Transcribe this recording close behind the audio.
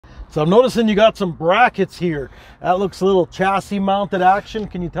So I'm noticing you got some brackets here. That looks a little chassis mounted action.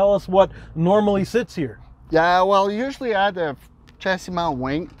 Can you tell us what normally sits here? Yeah, well, usually I had a chassis mount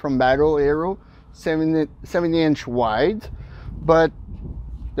wing from Barber aero, 70-inch wide, but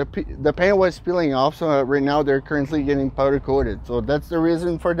the paint was peeling off, so right now they're currently getting powder coated. So that's the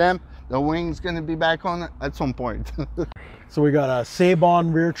reason for them. The wing's gonna be back on at some point. So we got a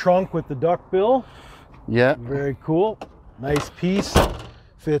Sabon rear trunk with the duck bill. Yeah. Very cool. Nice piece.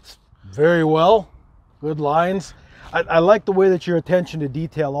 Fits very well. Good lines. I like the way that your attention to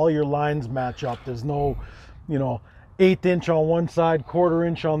detail, all your lines match up. There's no, you know, 1/8 inch on one side, 1/4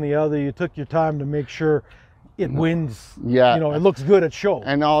 inch on the other. You took your time to make sure it wins. Yeah. You know, it looks good at show.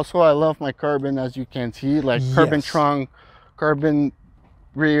 And also I love my carbon, as you can see, like carbon trunk, carbon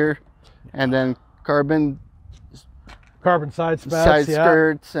rear, and then carbon side spats,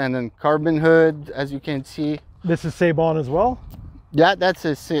 skirts, and then carbon hood, as you can see. This is Sabon as well? Yeah, that's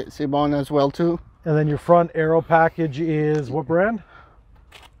a Sabon as well too. And then your front aero package is what brand?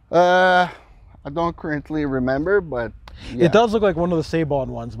 I don't currently remember, but yeah. It does look like one of the Sabon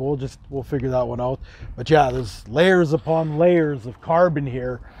ones, but we'll figure that one out. But yeah, there's layers upon layers of carbon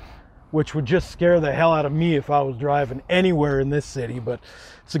here, which would just scare the hell out of me if I was driving anywhere in this city. But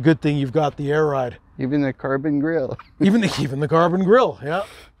it's a good thing you've got the air ride. Even the carbon grill. even the carbon grill, yeah.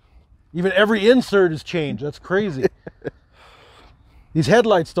 Even every insert is changed. That's crazy. These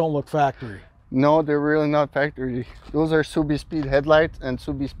headlights don't look factory. No, they're really not factory. Those are Subie speed headlights and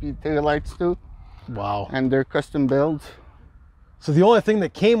Subie speed taillights too. Wow. And they're custom built. So the only thing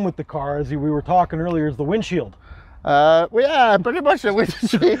that came with the car, as we were talking earlier, is the windshield. Well, yeah, pretty much the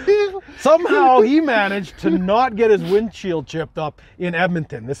windshield. Somehow he managed to not get his windshield chipped up in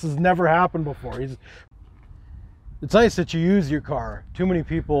Edmonton. This has never happened before. It's nice that you use your car. Too many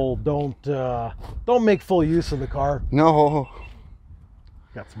people don't make full use of the car. No.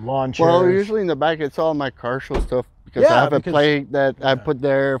 Got some lawn chairs. Well, usually in the back it's all my car show stuff, because I have a plate that I put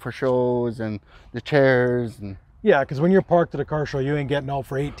there for shows, and the chairs. And yeah, because when you're parked at a car show, you ain't getting out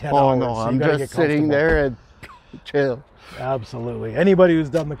for 8-10 hours. Oh no, so I'm just sitting there and chill. Absolutely. Anybody who's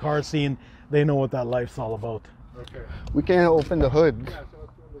done the car scene, they know what that life's all about. Okay. We can't open the hood. Yeah, so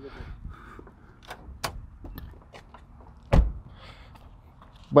let's open the hood.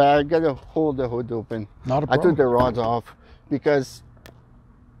 But I gotta hold the hood open. Not a problem. I took the rods off, because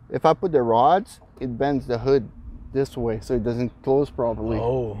if I put the rods, it bends the hood this way, so it doesn't close properly.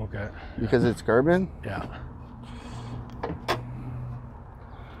 Oh, okay. Because it's carbon. Yeah.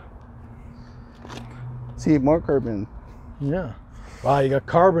 See, more carbon. Yeah. Wow, you got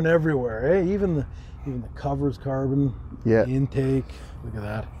carbon everywhere. Hey, even the cover's carbon. Yeah. Intake. Look at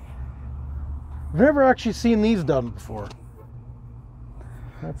that. I've never actually seen these done before.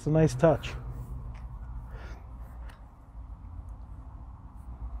 That's a nice touch.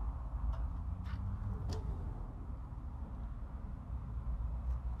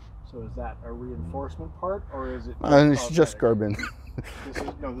 So is that a reinforcement part, or is it? It's just carbon.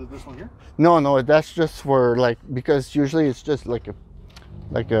 This one here? No, that's just for, like, because usually it's just like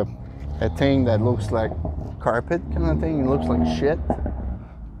a thing that looks like carpet kind of thing. It looks like shit.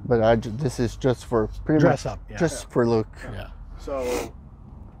 But this is just for pretty dress much up, yeah. Just for look. Yeah. So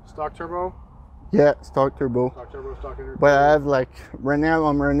stock turbo? Yeah, stock turbo. Stock turbo, stock turbo. But I have, like, right now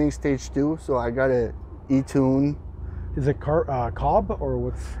I'm running stage 2, so I got a E-tune. Is it Cobb or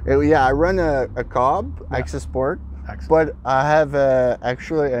what's? Yeah, I run a Cobb, Access Sport. But I have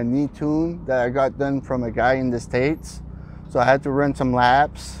actually a knee tune that I got done from a guy in the States. So I had to run some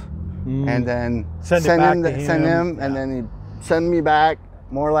laps and then send him, and then he send me back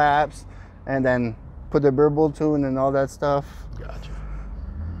more laps, and then put the burble tune and all that stuff. Gotcha.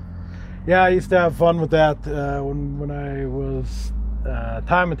 Yeah, I used to have fun with that when I was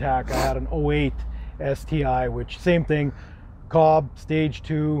Time Attack. I had an 08 STI, which same thing. Cobb, stage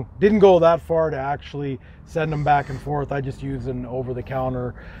 2. Didn't go that far to actually send them back and forth. I just used an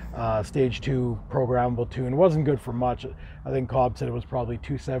over-the-counter stage 2 programmable tune. It wasn't good for much. I think Cobb said it was probably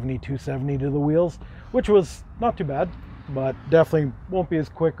 270 to the wheels, which was not too bad, but definitely won't be as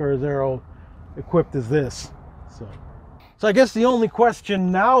quick or as aero equipped as this. So I guess the only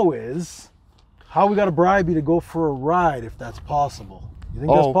question now is how we got to bribe you to go for a ride, if that's possible. You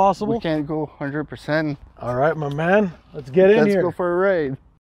think that's possible? We can't go 100%. All right, my man. Let's get in here. Let's go for a ride.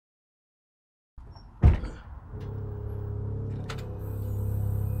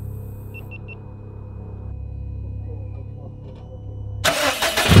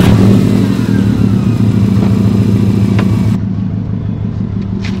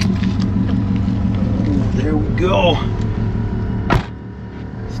 There we go.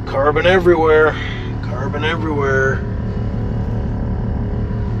 There's carbon everywhere. Carbon everywhere.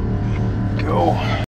 go.